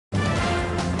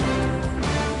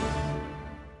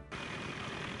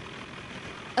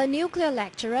A nuclear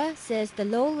lecturer says the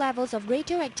low levels of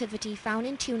radioactivity found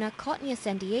in tuna caught near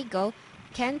San Diego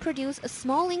can produce a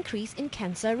small increase in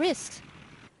cancer risks.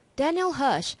 Daniel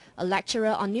Hirsch, a lecturer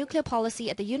on nuclear policy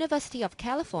at the University of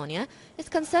California, is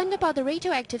concerned about the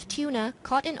radioactive tuna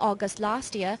caught in August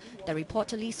last year that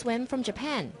reportedly swam from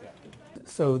Japan.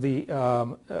 So the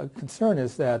concern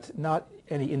is that not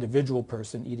any individual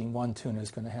person eating one tuna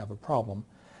is going to have a problem,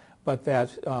 but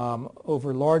that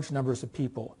over large numbers of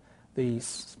people, the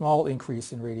small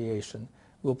increase in radiation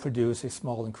will produce a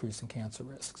small increase in cancer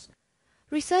risks.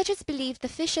 Researchers believe the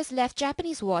fishes left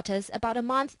Japanese waters about a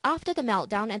month after the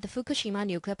meltdown at the Fukushima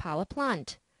nuclear power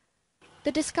plant.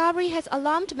 The discovery has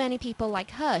alarmed many people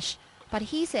like Hirsch, but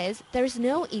he says there is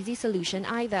no easy solution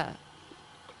either.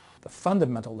 The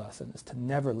fundamental lesson is to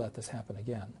never let this happen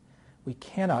again. We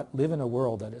cannot live in a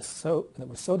world that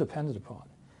we're so dependent upon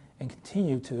and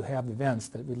continue to have events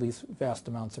that release vast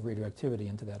amounts of radioactivity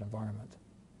into that environment.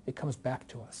 It comes back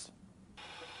to us.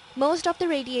 Most of the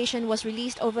radiation was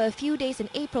released over a few days in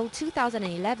April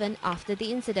 2011 after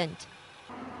the incident.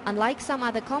 Unlike some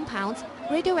other compounds,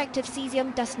 radioactive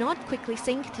cesium does not quickly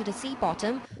sink to the sea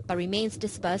bottom but remains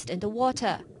dispersed in the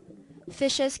water.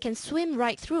 Fishes can swim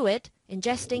right through it,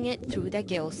 ingesting it through their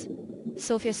gills.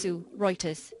 Sophia Su,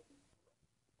 Reuters.